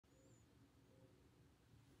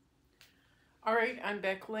All right, I'm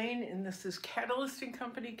Beck Lane, and this is Catalyst and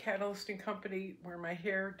Company. Catalyst and Company, where my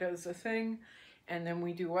hair does a thing, and then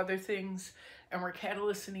we do other things, and we're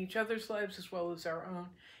catalysts in each other's lives as well as our own.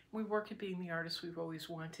 We work at being the artists we've always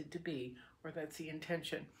wanted to be, or that's the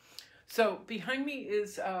intention. So behind me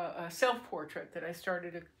is a self-portrait that I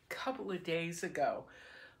started a couple of days ago.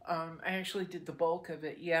 I actually did the bulk of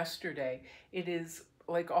it yesterday. It is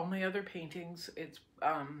like all my other paintings. It's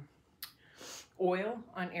oil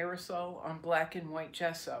on aerosol on black and white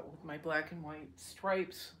gesso with my black and white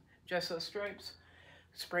stripes, gesso stripes.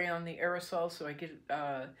 Spray on the aerosol so I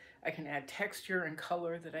can add texture and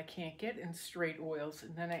color that I can't get in straight oils,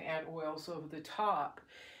 and then I add oils over the top.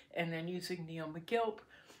 And then using Neo McGilp,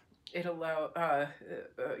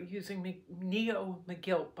 using Neo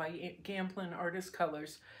McGilp by Gamblin Artist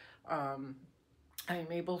Colors, I'm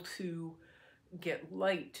able to get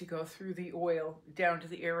light to go through the oil down to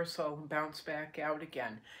the aerosol and bounce back out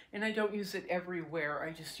again. And I don't use it everywhere,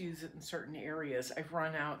 I just use it in certain areas. I've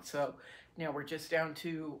run out, so now we're just down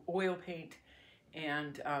to oil paint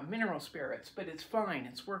and mineral spirits, but it's fine.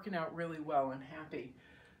 It's working out really well. I'm happy.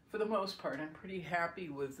 For the most part, I'm pretty happy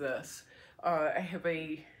with this. I have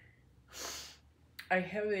a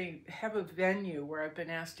venue where I've been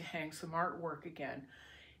asked to hang some artwork again.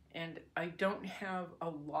 And I don't have a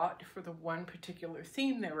lot for the one particular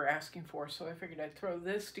theme they were asking for, so I figured I'd throw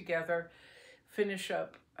this together, finish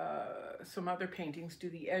up some other paintings, do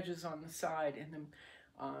the edges on the side, and then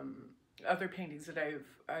other paintings that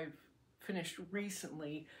I've finished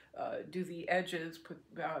recently, do the edges,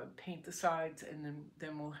 paint the sides, and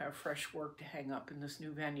then we'll have fresh work to hang up in this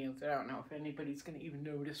new venue that I don't know if anybody's going to even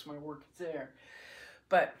notice my work is there.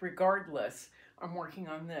 But regardless, I'm working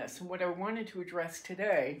on this. And what I wanted to address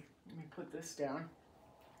today, let me put this down,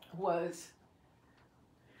 was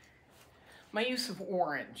my use of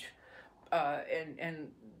orange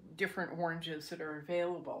and different oranges that are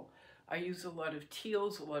available. I use a lot of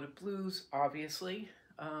teals, a lot of blues, obviously,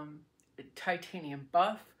 titanium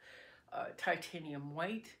buff, titanium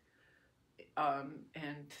white,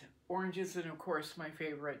 and oranges, and of course my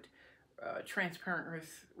favorite, transparent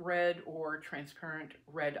earth red or transparent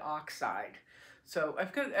red oxide. So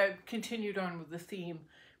I've continued on with the theme,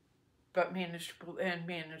 but managed to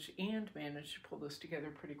pull this together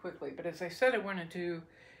pretty quickly. But as I said, I wanted to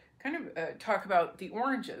kind of talk about the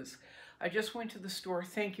oranges. I just went to the store.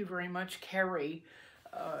 Thank you very much, Carrie.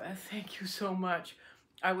 Thank you so much.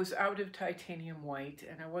 I was out of titanium white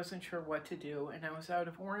and I wasn't sure what to do, and I was out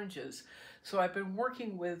of oranges. So I've been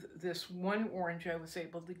working with this one orange I was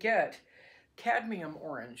able to get, cadmium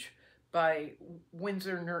orange by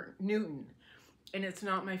Winsor Newton. And it's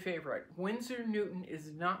not my favorite. Winsor Newton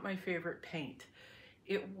is not my favorite paint.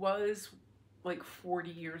 It was like 40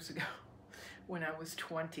 years ago when I was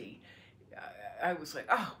 20. I was like,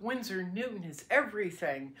 oh, Winsor Newton is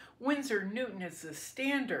everything. Winsor Newton is the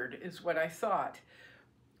standard, is what I thought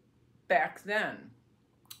back then.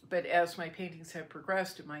 But as my paintings have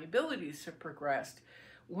progressed and my abilities have progressed,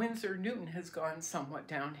 Winsor Newton has gone somewhat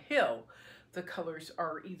downhill. The colors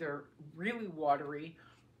are either really watery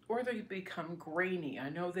or they become grainy. I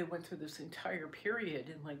know they went through this entire period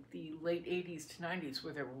in like the late 80s to 90s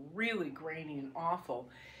where they were really grainy and awful,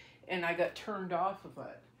 and I got turned off of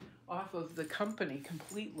it, off of the company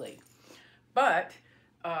completely. But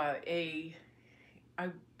I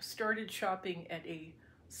started shopping at a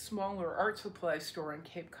smaller art supply store in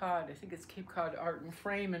Cape Cod. I think it's Cape Cod Art and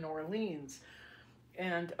Frame in Orleans,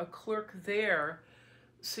 and a clerk there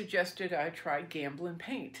suggested I try Gamblin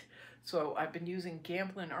paint. So I've been using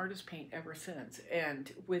Gamblin Artist paint ever since,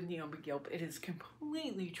 and with Neo McGilp, it has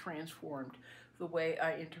completely transformed the way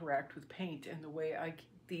I interact with paint and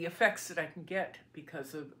the effects that I can get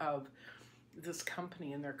because of this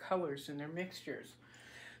company and their colors and their mixtures.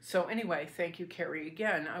 So anyway, thank you, Carrie,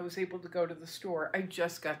 again. I was able to go to the store. I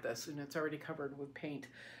just got this, and it's already covered with paint.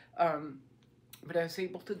 But I was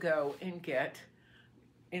able to go and get,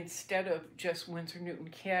 instead of just Winsor Newton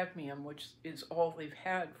cadmium, which is all they've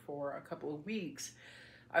had for a couple of weeks,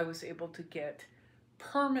 I was able to get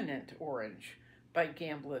permanent orange by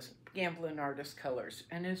Gamblin Artist Colors.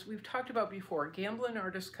 And as we've talked about before, Gamblin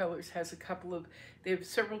Artist Colors has they have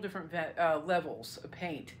several different levels of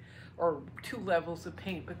paint, or 2 levels of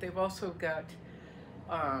paint, but they've also got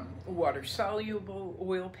water-soluble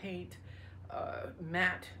oil paint,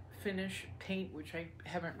 matte finish paint, which I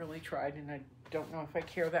haven't really tried, and I don't know if I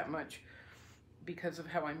care that much because of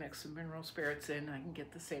how I mix the mineral spirits in. I can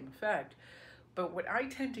get the same effect. But what I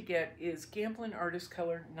tend to get is Gamblin Artist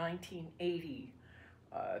Color 1980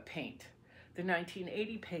 paint. The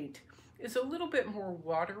 1980 paint is a little bit more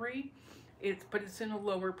watery, but it's in a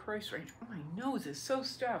lower price range. Oh, my nose is so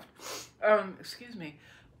stuffed. Excuse me.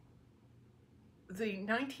 The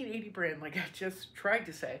 1980 brand, like I just tried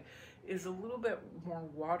to say, is a little bit more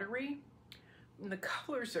watery. And the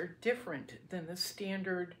colors are different than the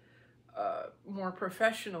standard, more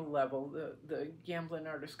professional level, the Gamblin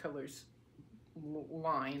Artist Colors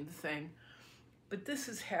line thing. But this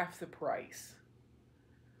is half the price.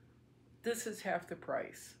 This is half the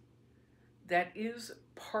price. That is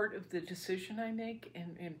part of the decision I make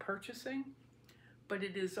in purchasing, but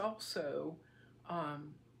it is also,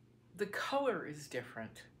 the color is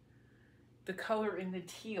different. The color in the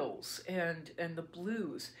teals and the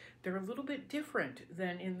blues, they're a little bit different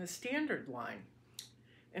than in the standard line.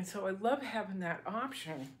 And so I love having that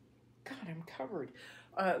option. God, I'm covered.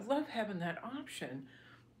 I love having that option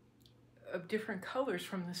of different colors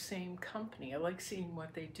from the same company. I like seeing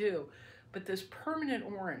what they do. But this permanent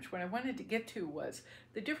orange, what I wanted to get to was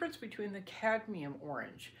the difference between the cadmium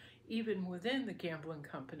orange, even within the Gamblin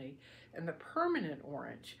company, and the permanent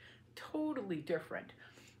orange, totally different.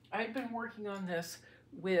 I've been working on this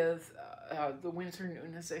with the Winsor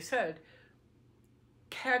Newton, as I said,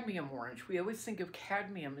 cadmium orange. We always think of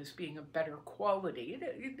cadmium as being a better quality.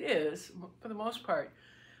 It is, for the most part,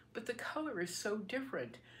 but the color is so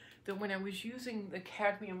different that when I was using the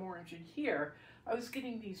cadmium orange in here, I was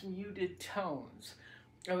getting these muted tones.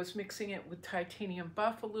 I was mixing it with titanium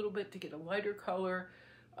buff a little bit to get a lighter color,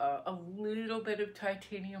 a little bit of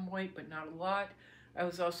titanium white, but not a lot. I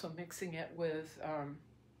was also mixing it with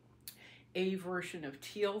a version of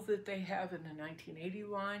teal that they have in the 1980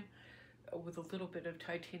 line, with a little bit of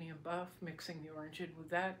titanium buff, mixing the orange in with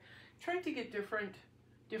that, trying to get different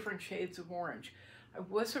shades of orange. I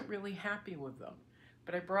wasn't really happy with them,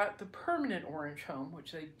 but I brought the permanent orange home,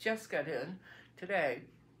 which I just got in today.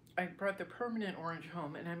 I brought the permanent orange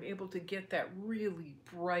home, and I'm able to get that really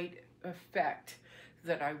bright effect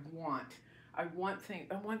that I want. I want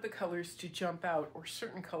the colors to jump out, or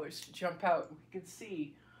certain colors to jump out. We can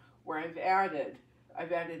see where I've added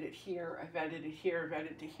it here, I've added it here, I've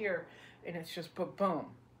added it here, and it's just boom.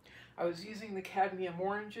 I was using the cadmium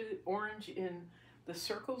orange in the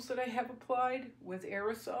circles that I have applied with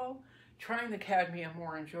aerosol, trying the cadmium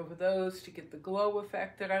orange over those to get the glow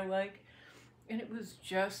effect that I like, and it was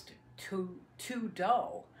just too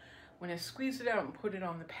dull. When I squeeze it out and put it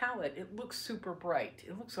on the palette, it looks super bright.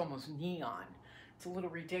 It looks almost neon. It's a little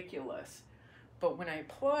ridiculous. But when I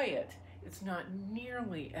apply it, it's not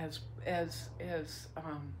nearly as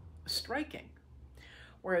striking.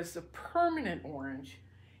 Whereas the permanent orange,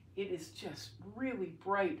 it is just really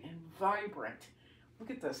bright and vibrant. Look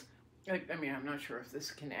at this. I mean, I'm not sure if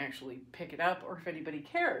this can actually pick it up or if anybody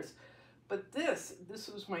cares, but this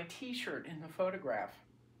was my t-shirt in the photograph,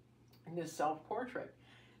 in this self-portrait.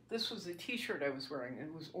 This was the t-shirt I was wearing.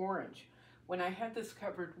 It was orange. When I had this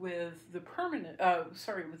covered with the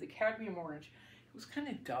with the cadmium orange, it was kind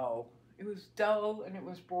of dull. It was dull and it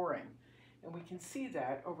was boring. And we can see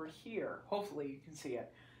that over here. Hopefully you can see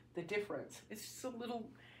it. The difference. It's just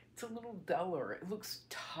it's a little duller. It looks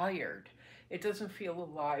tired. It doesn't feel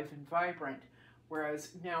alive and vibrant. Whereas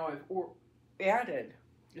now I've added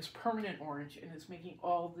this permanent orange, and it's making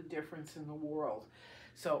all the difference in the world.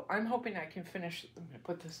 So I'm hoping I can finish. I'm going to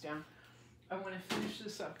put this down. I want to finish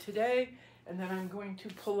this up today, and then I'm going to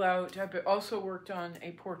pull out. I've also worked on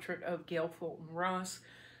a portrait of Gail Fulton Ross,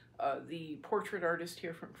 the portrait artist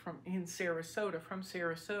here from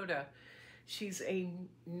Sarasota. She's a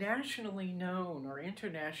nationally known or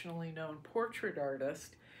internationally known portrait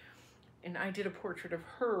artist, and I did a portrait of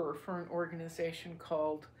her for an organization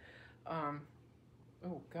called,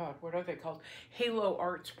 oh God, what are they called? Halo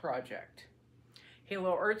Arts Project.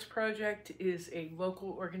 Halo Arts Project is a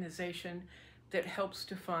local organization that helps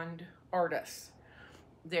to fund artists.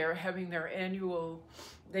 They're having their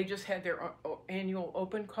they just had their annual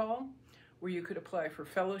open call where you could apply for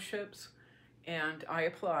fellowships, and I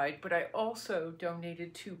applied, but I also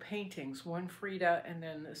donated 2 paintings, one Frida and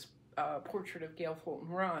then this portrait of Gail Fulton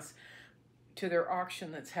Ross, to their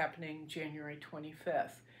auction that's happening January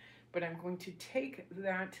 25th. But I'm going to take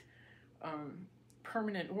that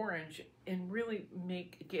permanent orange and really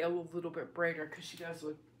make Gail a little bit brighter, because she does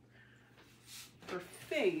look, her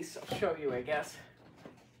face, I'll show you I guess,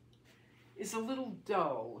 is a little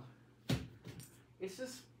dull.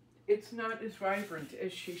 It's not as vibrant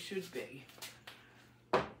as she should be.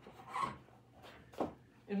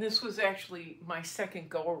 And this was actually my second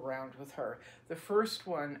go around with her. The first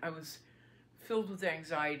one, I was filled with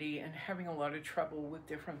anxiety and having a lot of trouble with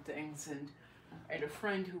different things, and I had a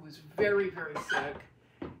friend who was very, very sick,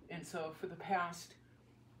 and so for the past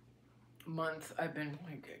month I've been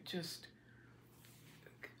like just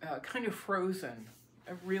kind of frozen,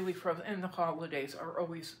 really frozen. And the holidays are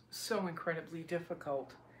always so incredibly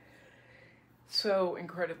difficult. So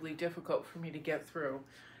incredibly difficult for me to get through.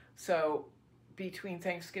 So between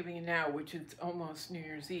Thanksgiving and now, which is almost New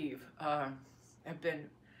Year's Eve, I've been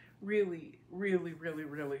really, really, really,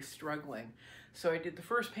 really struggling. So I did the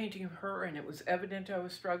first painting of her, and it was evident I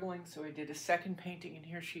was struggling, so I did a second painting, and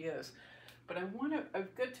here she is. But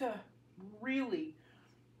I've got to really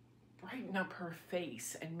brighten up her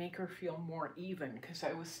face and make her feel more even, because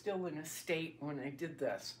I was still in a state when I did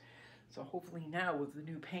this. So hopefully now, with the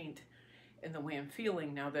new paint and the way I'm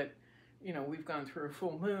feeling now that, you know, we've gone through a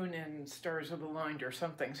full moon and stars have aligned or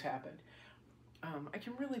something's happened, I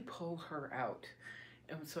can really pull her out.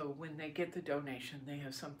 And so when they get the donation, they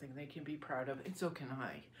have something they can be proud of, and so can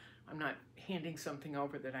I. I'm not handing something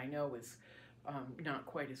over that I know is not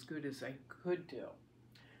quite as good as I could do.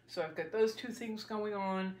 So I've got those two things going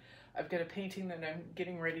on. I've got a painting that I'm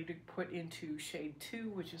getting ready to put into shade 2,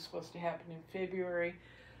 which is supposed to happen in February,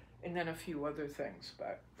 and then a few other things.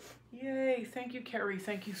 But yay, thank you, Carrie.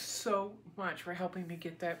 Thank you so much for helping me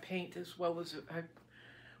get that paint, as well as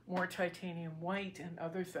more titanium white and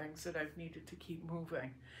other things that I've needed to keep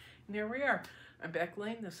moving. And there we are. I'm Beck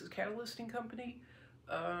Lane. This is Catalyst & Company.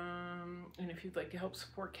 And if you'd like to help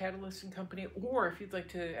support Catalyst & Company, or if you'd like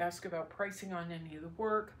to ask about pricing on any of the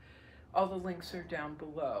work, all the links are down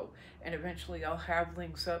below. And eventually I'll have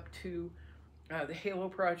links up to the Halo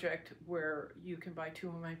project, where you can buy 2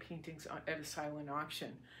 of my paintings at a silent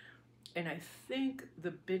auction. And I think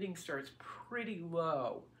the bidding starts pretty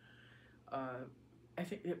low. I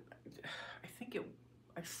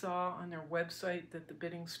saw on their website that the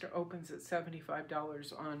bidding opens at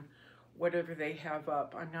 $75 on whatever they have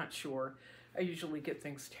up. I'm not sure. I usually get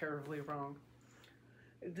things terribly wrong.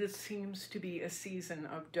 This seems to be a season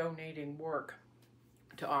of donating work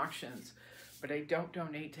to auctions, but I don't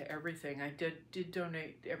donate to everything. I did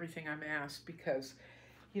donate everything I'm asked because,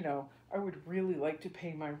 you know, I would really like to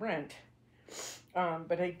pay my rent.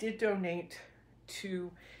 But I did donate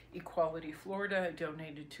to Equality Florida. I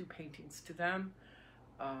donated 2 paintings to them,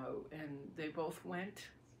 and they both went.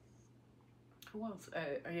 Who else?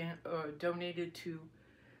 I donated to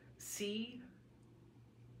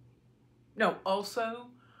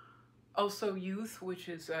Also Youth, which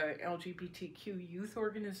is a LGBTQ youth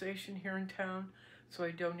organization here in town. So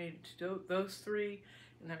I donated to those 3,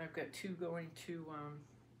 and then I've got 2 going to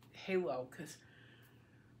Halo, because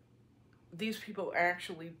these people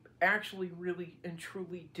actually really and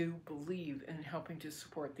truly do believe in helping to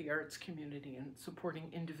support the arts community and supporting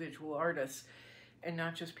individual artists, and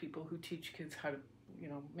not just people who teach kids how to, you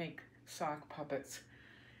know, make sock puppets.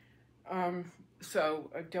 So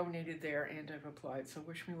I've donated there and I've applied. So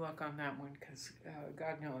wish me luck on that one, because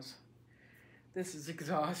God knows this is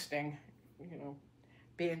exhausting, you know,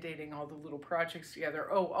 band-aiding all the little projects together.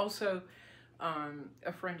 Oh, also,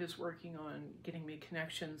 a friend is working on getting me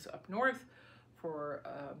connections up north for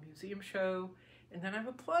a museum show. And then I've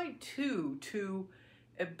applied to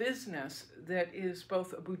a business that is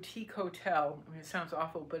both a boutique hotel. I mean, it sounds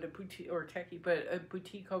awful, but a boutique, or techie, but a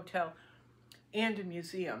boutique hotel and a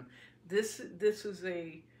museum. This is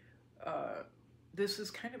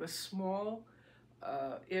kind of a small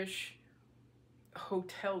ish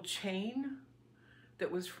hotel chain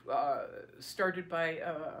that was started by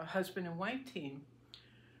a husband and wife team,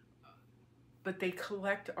 but they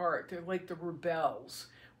collect art. They're like the Rebels,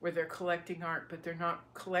 where they're collecting art, but they're not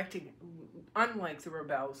collecting, unlike the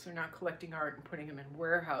Rebels, they're not collecting art and putting them in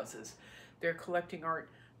warehouses. They're collecting art,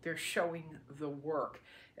 they're showing the work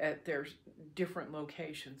at their different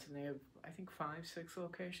locations, and they have, I think, 5, 6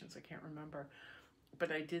 locations, I can't remember.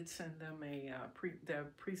 But I did send them the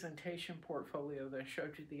presentation portfolio that I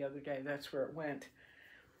showed you the other day. That's where it went.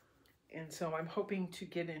 And so I'm hoping to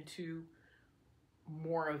get into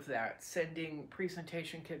more of that, sending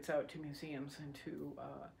presentation kits out to museums and to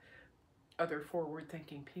other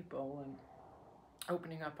forward-thinking people, and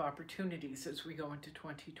opening up opportunities as we go into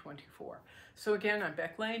 2024. So again, I'm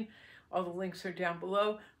Beck Lane. All the links are down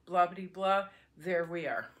below. Blah, blah, blah. There we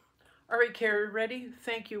are. All right, Carrie, ready?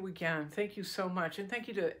 Thank you again. Thank you so much. And thank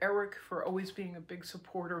you to Eric for always being a big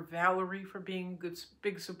supporter, Valerie for being a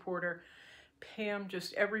big supporter, Pam,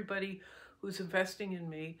 just everybody who's investing in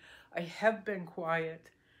me. I have been quiet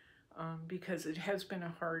because it has been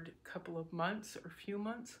a hard couple of months or few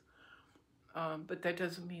months, but that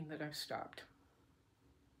doesn't mean that I've stopped.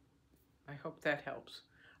 I hope that helps.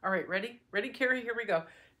 All right, ready? Ready, Carrie? Here we go.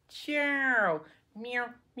 Ciao. Meow,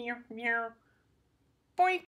 meow, meow. Boink.